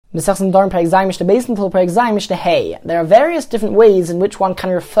There are various different ways in which one can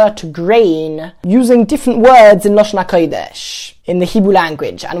refer to grain using different words in Lashon HaKodesh, in the Hebrew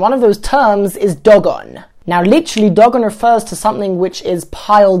language, and one of those terms is dogon. Now literally, dogon refers to something which is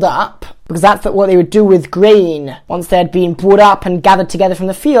piled up, because that's what they would do with grain. Once they had been brought up and gathered together from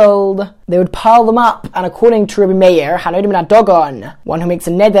the field, they would pile them up, and according to Rabbi Meir, hanodim na dogon, one who makes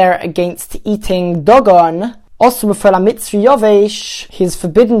a neder against eating dogon, also before la mitzvah yovesh, he is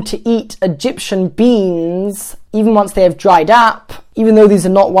forbidden to eat Egyptian beans, even once they have dried up, even though these are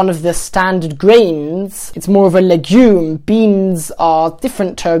not one of the standard grains. It's more of a legume. Beans are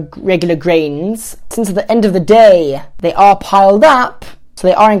different to regular grains. Since at the end of the day, they are piled up, so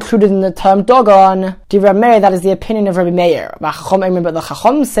they are included in the term dogon. Divrei Meir, that is the opinion of Rabbi Meir. But the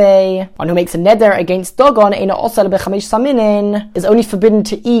Chacham say, one who makes a neder against dogon is only forbidden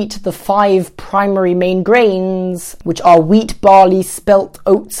to eat the 5 primary main grains, which are wheat, barley, spelt,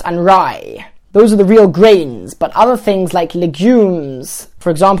 oats, and rye. Those are the real grains, but other things like legumes, for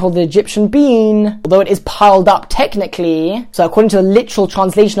example, the Egyptian bean, although it is piled up technically, so according to the literal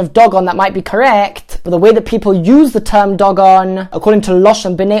translation of dogon, that might be correct, but the way that people use the term dogon, according to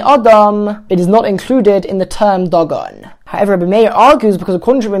Lashon B'nei Adam, it is not included in the term dogon. However, Rabbi Meir argues, because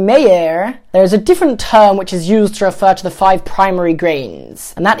according to Rabbi Meir, there is a different term which is used to refer to the 5 primary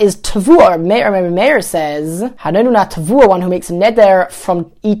grains, and that is tavua. Rabbi Meir says, Hanonuna tavua, one who makes a neder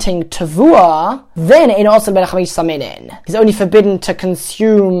from eating tavua, then in also he's only forbidden to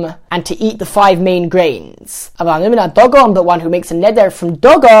consume and to eat the 5 main grains. Dogon, but one who makes a neder from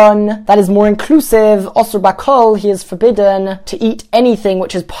dogon, that is more inclusive. Osur bakol, he is forbidden to eat anything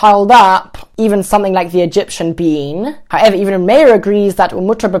which is piled up, even something like the Egyptian bean. However, even Meir agrees that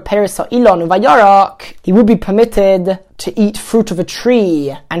he would be permitted to eat fruit of a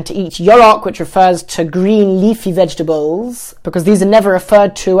tree and to eat yorok, which refers to green leafy vegetables, because these are never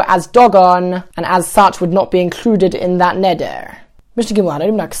referred to as dogon, and as such would not be included in that neder. Mishnah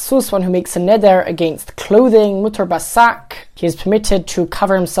Gimel, one who makes a neder against clothing, mutar basak, he is permitted to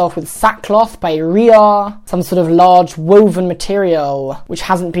cover himself with sackcloth by riyah, some sort of large woven material which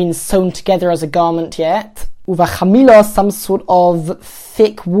hasn't been sewn together as a garment yet. Uva chamila, some sort of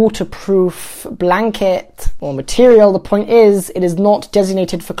thick waterproof blanket or material. The point is, it is not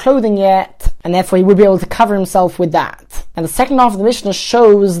designated for clothing yet, and therefore he would be able to cover himself with that. And the second half of the Mishnah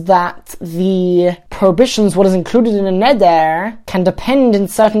shows that the prohibitions, what is included in a neder, can depend in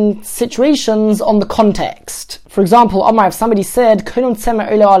certain situations on the context. For example, Omar, if somebody said, I'm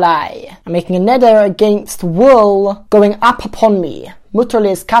making a neder against wool going up upon me, he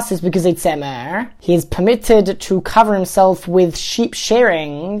is permitted to cover himself with sheep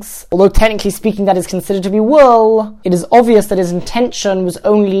shearings. Although technically speaking that is considered to be wool, it is obvious that his intention was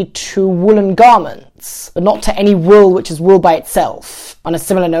only to woolen garments, but not to any wool which is wool by itself. On a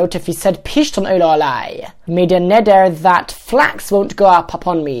similar note, if he said Pishton Ola Alai, made a neder that flax won't go up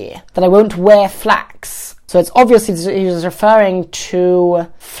upon me, that I won't wear flax. So it's obvious he was referring to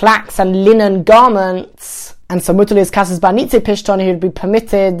flax and linen garments. And so Mutulis Kassis Banitze Pishton, he would be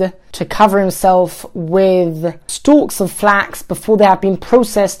permitted to cover himself with stalks of flax before they have been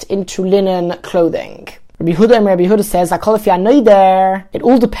processed into linen clothing. Rabbi Yehuda says, it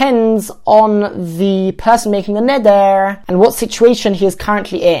all depends on the person making the neder and what situation he is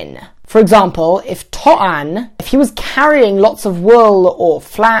currently in. For example, if he was carrying lots of wool or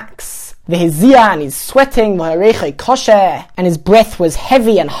flax, and he's sweating, and his breath was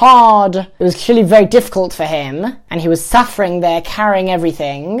heavy and hard, it was clearly very difficult for him, and he was suffering there carrying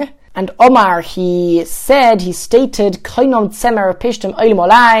everything. And Omar, he stated, I'm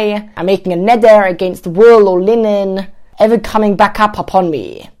making a neder against wool or linen, ever coming back up upon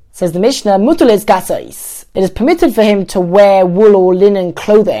me. Says the Mishnah, mutules gasais. It is permitted for him to wear wool or linen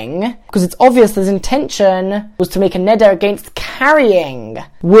clothing, because it's obvious that his intention was to make a neder against carrying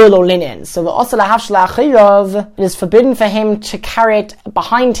wool or linen. So the osala hafshla achirov, it is forbidden for him to carry it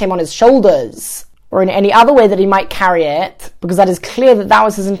behind him on his shoulders, or in any other way that he might carry it, because that is clear that that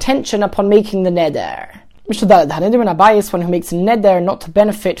was his intention upon making the neder. One who makes a neder not to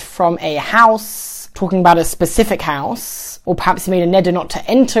benefit from a house, talking about a specific house, or perhaps he made a neder not to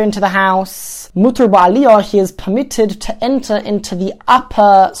enter into the house. Mutar ba'aliyah, he is permitted to enter into the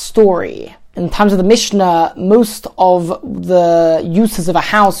upper story. In terms of the Mishnah, most of the uses of a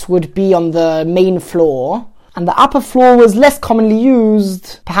house would be on the main floor, and the upper floor was less commonly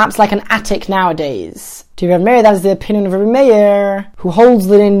used, perhaps like an attic nowadays. To Rabbi Meir, that is the opinion of Rabbi Meir, who holds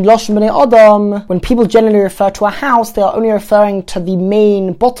that in Lashon B'nei Adam, when people generally refer to a house, they are only referring to the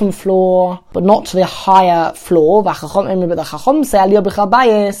main bottom floor, but not to the higher floor. The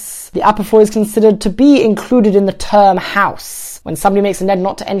upper floor is considered to be included in the term house. when somebody makes a neder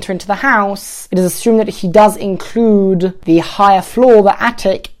not to enter into the house, it is assumed that he does include the higher floor, the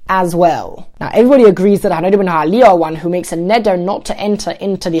attic, as well. Now everybody agrees that Nedarim Ha'aliyah, one who makes a neder not to enter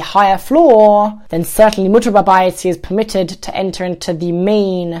into the higher floor, then certainly Mutar Babayis is permitted to enter into the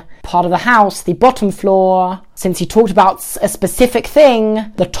main part of the house, the bottom floor, since he talked about a specific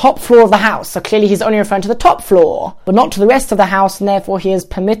thing, the top floor of the house. So clearly he's only referring to the top floor, but not to the rest of the house, and therefore he is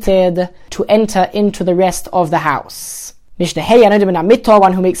permitted to enter into the rest of the house. Mishnah Hey, Nedarim Ha'mitah,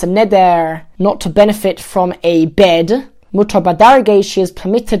 one who makes a neder not to benefit from a bed, Mutar Badargesh, is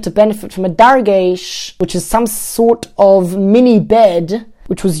permitted to benefit from a dargesh, which is some sort of mini bed,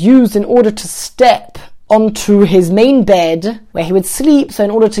 which was used in order to step onto his main bed, where he would sleep. So in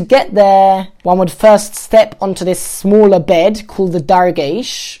order to get there, one would first step onto this smaller bed, called the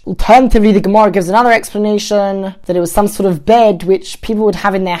dargesh. Alternatively, the Gemara gives another explanation, that it was some sort of bed which people would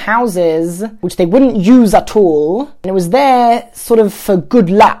have in their houses, which they wouldn't use at all, and it was there sort of for good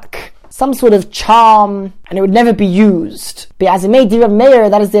luck, some sort of charm, and it would never be used. But as it may be Rav Meir,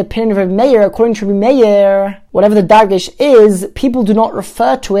 that is the opinion of Rav Meir. According to Rav Meir, whatever the dargesh is, people do not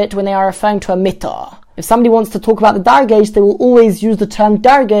refer to it when they are referring to a mitah. If somebody wants to talk about the dargesh, they will always use the term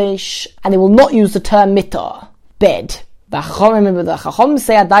dargesh, and they will not use the term mitah, bed. The Chacham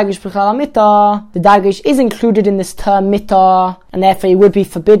say the dargesh is included in this term mitah, and therefore it would be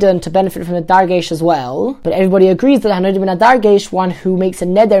forbidden to benefit from the dargesh as well. But everybody agrees that Nedarim Dargesh, one who makes a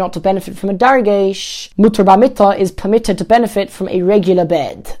neder not to benefit from a dargesh, Mutar B'mitah, is permitted to benefit from a regular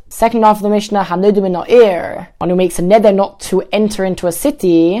bed. Second half of the Mishnah, Nedarim Na'ir, one who makes a neder not to enter into a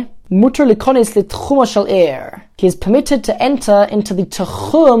city, Mutar Likonis L'Tchuma Shel Ir, he is permitted to enter into the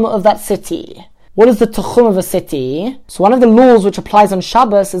Tchum of that city. What is the Tchum of a city? So one of the laws which applies on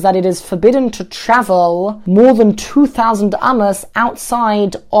Shabbos is that it is forbidden to travel more than 2,000 amas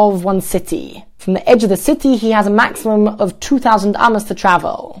outside of one city. From the edge of the city, he has a maximum of 2,000 amas to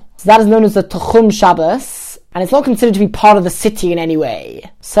travel. So that is known as the Tchum Shabbos, and it's not considered to be part of the city in any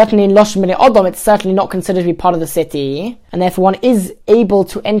way. Certainly in Loshen Bnei Odom, it's certainly not considered to be part of the city, and therefore one is able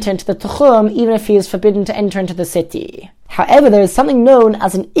to enter into the Tchum even if he is forbidden to enter into the city. However, there is something known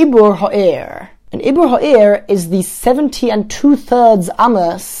as an Ibur Ha'ir. An Ibur Ha'ir is the 70 2/3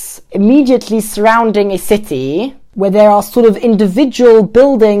 amas immediately surrounding a city, where there are sort of individual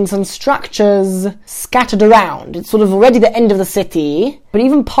buildings and structures scattered around. It's sort of already the end of the city, but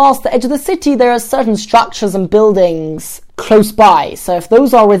even past the edge of the city, there are certain structures and buildings close by. So if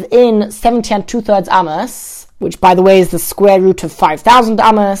those are within 70 2/3 amas, which by the way is the square root of 5,000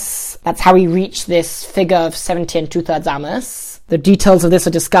 amas, that's how we reach this figure of 70 2/3 amas. The details of this are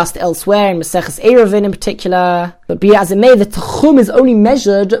discussed elsewhere, in Maseches Eruvin in particular. But be it as it may, the Tchum is only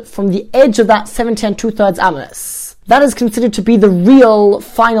measured from the edge of that 70 2/3 amas. That is considered to be the real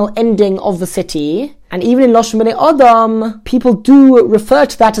final ending of the city. And even in Loshen Bnei Odom, people do refer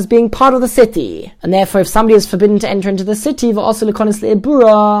to that as being part of the city. And therefore, if somebody is forbidden to enter into the city, they are also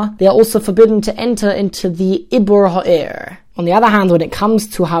forbidden to enter into the Ibur Ha'ir. On the other hand, when it comes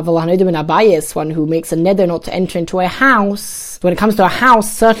to Havel Nedarim Abayis, one who makes a neder not to enter into a house, when it comes to a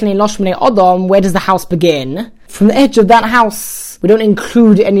house, certainly in Loshen Bnei Odom, where does the house begin? From the edge of that house, we don't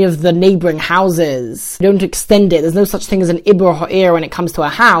include any of the neighboring houses. We don't extend it. There's no such thing as an Ibur Ha'ir when it comes to a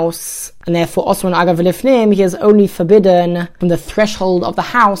house. And therefore, also in Agav Lifnim, he is only forbidden from the threshold of the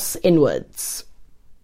house inwards.